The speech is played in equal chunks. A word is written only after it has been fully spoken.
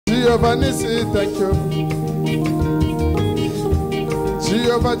Jehovah Nissi, thank you.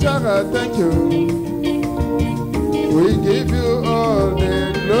 Jehovah Jireh, thank you. We give you all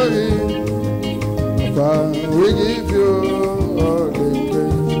the glory. Papa, we give you all the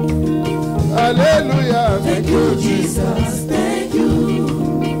praise. Hallelujah. Thank you, Jesus. Thank you.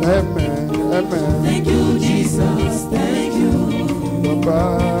 Amen. Amen. Thank you, Jesus. Thank you.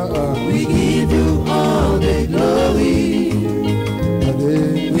 Papa, we give you all the glory.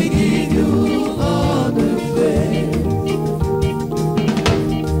 We give you all the praise.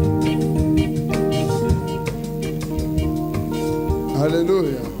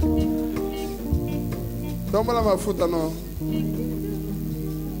 Hallelujah. Tombola mafuta no.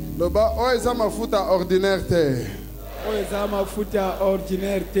 Loba oeza mafuta ordinaire te. Oeza mafuta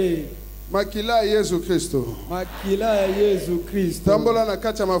ordinaire te. Makila Yesu Kristo. Makila Yesu Kristo. Tambola na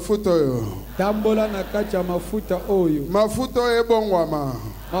kacha mafuta oyo. Tambola na kacha mafuta oyo. Mafuta oyo ebongwama.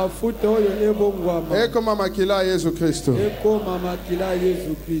 Mafuta oyo ebongwama. Eko mama makila Yesu Kristo. Eko mama makila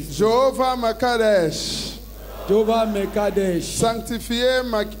Yesu Kristo. Jehovah Makadesh. Jehovah Mekadesh. Sanctifier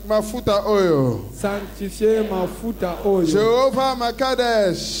mafuta oyo. Sanctifier mafuta oyo. Jehovah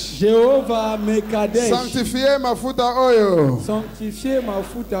Makadesh. Jehovah Mekadesh. Sanctifier mafuta oyo. Sanctifier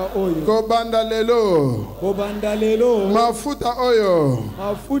mafuta oyo. Kobanda lelo. Kobanda lelo. Mafuta oyo.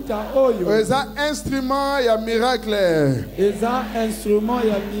 Mafuta oyo. Eza instrument ya miracle. Eza instrument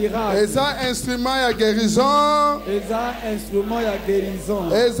ya miracle. Eza instrument ya guérison. Eza instrument ya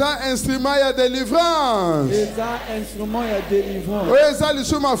guérison. Eza instrument ya délivrance. Eza instrument ya délivrance. Eza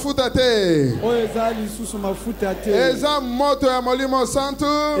lisusu mafuta te. Eza lisusu mafuta te. Eza moto ya molimo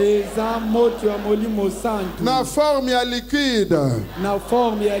santo. Eza moto ya molimo santo. Na forme ya liquide. Na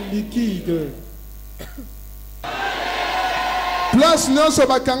forme ya liquide. Place nyonso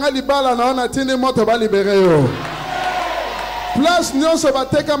bakanga libala na ona tindi moto ba libere yo. Place nyonso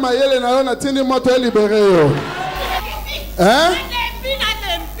bateka mayele na ona tindi moto e libere yo. Hein?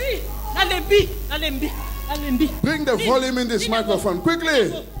 Bring the volume in this microphone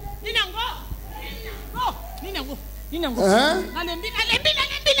quickly. Hein?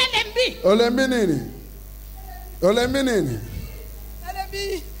 Olembi nini? Olembi nini?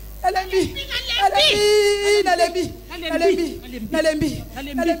 Nalembi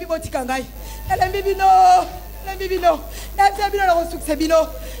botika ngai. Nalembi bino. Nalembi bino. Nalembi bino na kosukisa bino.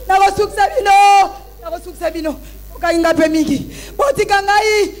 Na kosukisa bino. Okainga pe mingi. Botika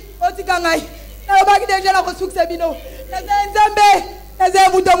ngai. Botika ngai. Na baki deja na kosukisa bino. Na nzambe. Na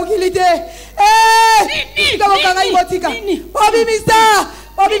muto mukilite. Tika ngai botika. Bobi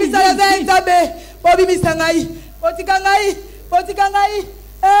misa na nzambe. Bobi misa ngai. Botika ngai. Botika ngai.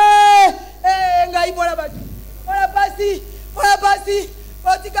 Ngai mora batu. Mora pasi.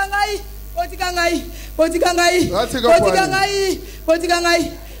 Botika ngai. Botika ngai. Botika ngai. Botika ngai. Botika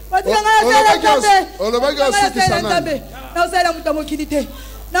ngai. Botika ngai. Olobaki osiki sana. Na usala muto mukilite.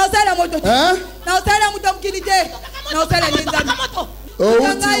 Na usala moto. Na usala muto mukilite. Na usala nzambe.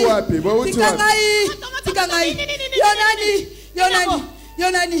 Outi wapi? Outi wapi? Tika ngai.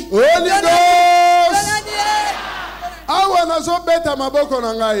 Yonani. Holy Ghost. Awa nazobeta maboko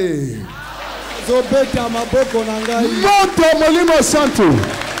na ngai. Zobeta maboko na ngai. Moto molimo santo.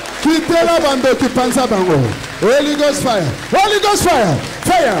 Kitela bando kipanza bango. Holy Ghost fire. Holy Ghost fire.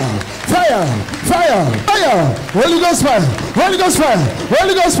 Fire. Holy Ghost fire. Holy Ghost fire.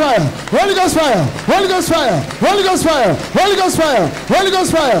 Holy Ghost fire. Holy Ghost fire. Holy Ghost fire. Holy Ghost fire. Holy Ghost fire. Holy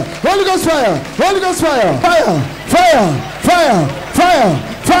Ghost fire. Holy Ghost fire. Holy Ghost fire.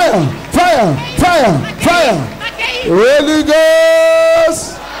 Fire. Holy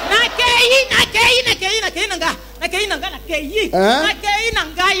Ghost.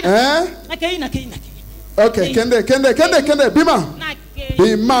 Okay, kende.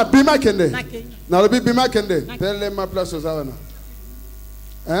 Bima kende. Nalobi bima kende. Tell ma place aux avana.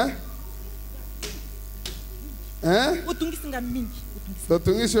 Hein? Utungisinga mingi.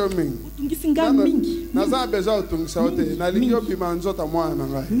 Utungisio mingi. Utungisinga mingi. Naza besoin utungisa wote. Nalingi bima nzota mwana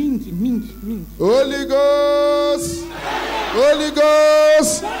ngai. Mingi. Holy Ghost.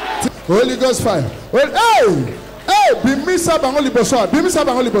 Holy Ghost fire. Hey, bimisa bango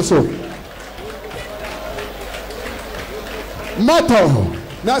liboso. Moto.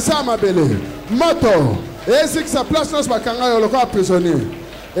 Nasa mabele. Moto. Ezika sa place nos bakanga yo loko prisonnier.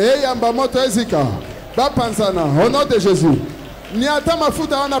 Yamba moto ezika. Ba panzana au nom de Jésus. Ni ata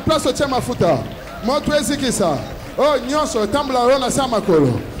mafuta on a place au mafuta. Moto ezikisa. Oh nyonso tambla on a sa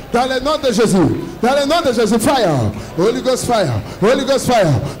makolo. Dans le nom de Jésus, fire. Holy Ghost fire. Holy Ghost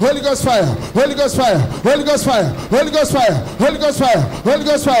fire. Holy Ghost fire. Holy Ghost fire. Holy Ghost fire. Holy Ghost fire. Holy Ghost fire. Holy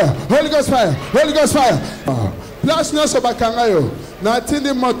Ghost fire. Holy Ghost fire. Holy Ghost fire. Place nyonso bakanga yo.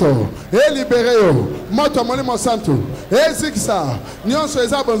 Natindi moto. E libéré yo. Moto molimo santo. E ziksa. Nyonso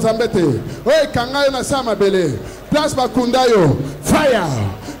eza bonzambete. O kanga yo na sama bele. Place bakunda yo. Fire.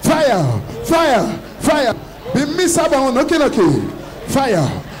 Fire. Fire. Fire. Bimisa bango noki noki. Fire.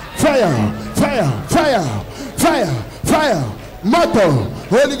 Fire. Fire. Fire. Fire. Fire. Moto.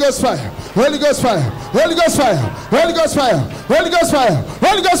 Holy Ghost fire. Holy Ghost fire. Holy Ghost fire. Holy Ghost fire. Holy Ghost fire.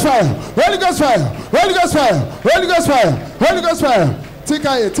 Holy Ghost fire. Holy Ghost fire. Holy Ghost fire. Holy Ghost fire. Holy Ghost fire.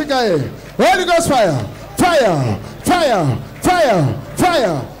 Tikaye. Tikaye. Holy Ghost fire. Fire. Fire. Fire.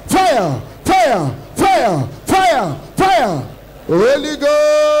 Fire. Fire. Fire. Fire. Fire. Fire. Holy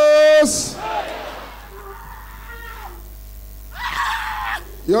Ghost.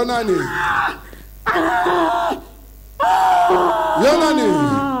 Yonani. Yonani.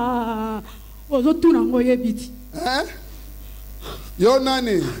 Eh?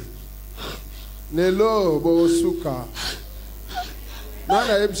 Yonani. Lelo bosuka.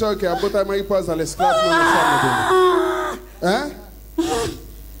 Nana ebso ke abota mai pose à l'esclave non hein?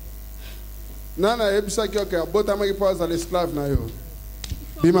 Nana ebso ke abota mai pose à l'esclave na yo.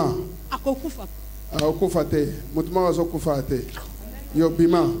 Bima. Akokufa. Akokufa te. Mutuma azokufa te. Yo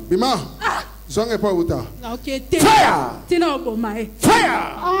bima. Bima. Zonge pa uta. Okay, fire! Tina obomae. Fire!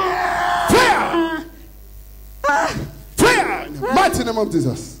 Fire! Fire! Mighty name of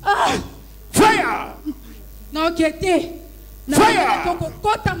Jesus. Fire! Na okete. Fire!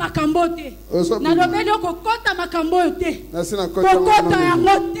 Kokota makambote. Na lobeli kokota makambote. Na sina kokota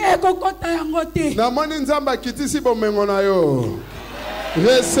yangote, kokota yangote. Na moni nzamba kitisi bomengo na yo.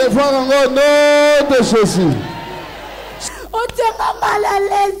 Recevoir en nom de Jésus. Otenga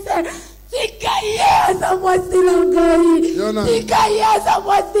malalese. Tikaye za mwasilangai. Tikaye za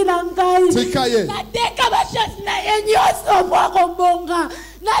mwasilangai. Tikaye. Na deka bashasi na yenyoso mwako bonga.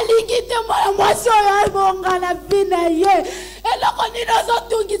 Na lingite mwana mwasi oyo bonga na vina ye. Eloko ninozo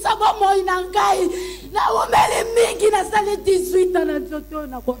tungisa kwa moi na ngai. Na umeli mingi na sali 18 na zoto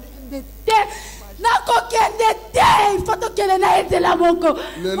na kokende te. Na kokende te. Ifoto kele na ete la moko.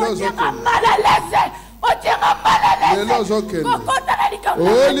 Otenga malalese.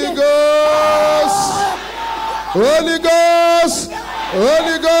 Holy Ghost, Holy Ghost,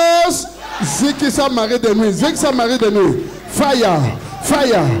 Holy Ghost. Ziki sa mari de nuit, Ziki sa mari de nuit. Fire,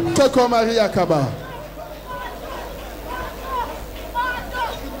 fire. Toko Maria Kaba.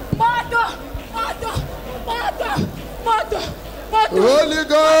 Holy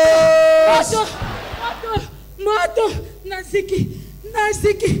Ghost. Moto, Naziki,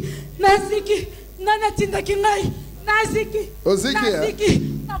 Naziki, Naziki. Nana tinda kingai naziki oziki naziki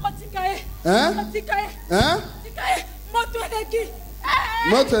nakotikae nakotikae tikae moto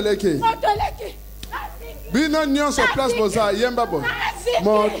eleki bino nyonso place boza yemba bo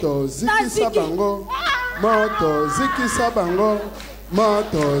moto ziki sabango moto ziki sabango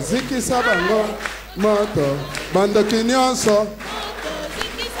moto ziki sabango moto bandoki nyonso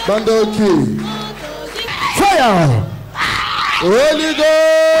bandoki fire Holy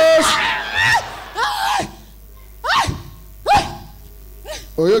Ghost.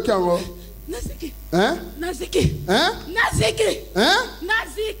 Oyo kiango. Naziki. Hein? Naziki. Hein? Naziki. Hein?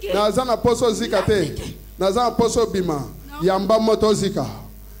 Naziki. Nazana poso zika te. Nazana poso bima. Yamba moto zika.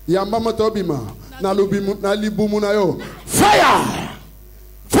 Yamba moto bima. Na lubimu na libumu na yo. Fire!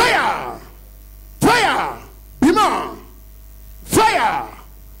 Fire! Fire! Bima! Fire!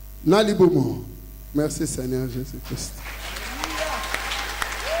 Na libumu. Merci Seigneur Jésus-Christ.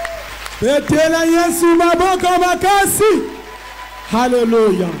 Betela Yesu maboko makasi.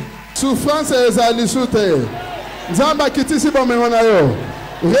 Hallelujah. Souffrance ezali sute. Nzamba kitisi bomengo na yo.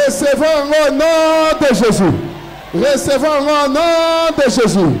 Recevons au nom de Jésus. Recevons au nom de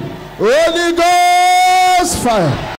Jésus. Holy Ghost fire.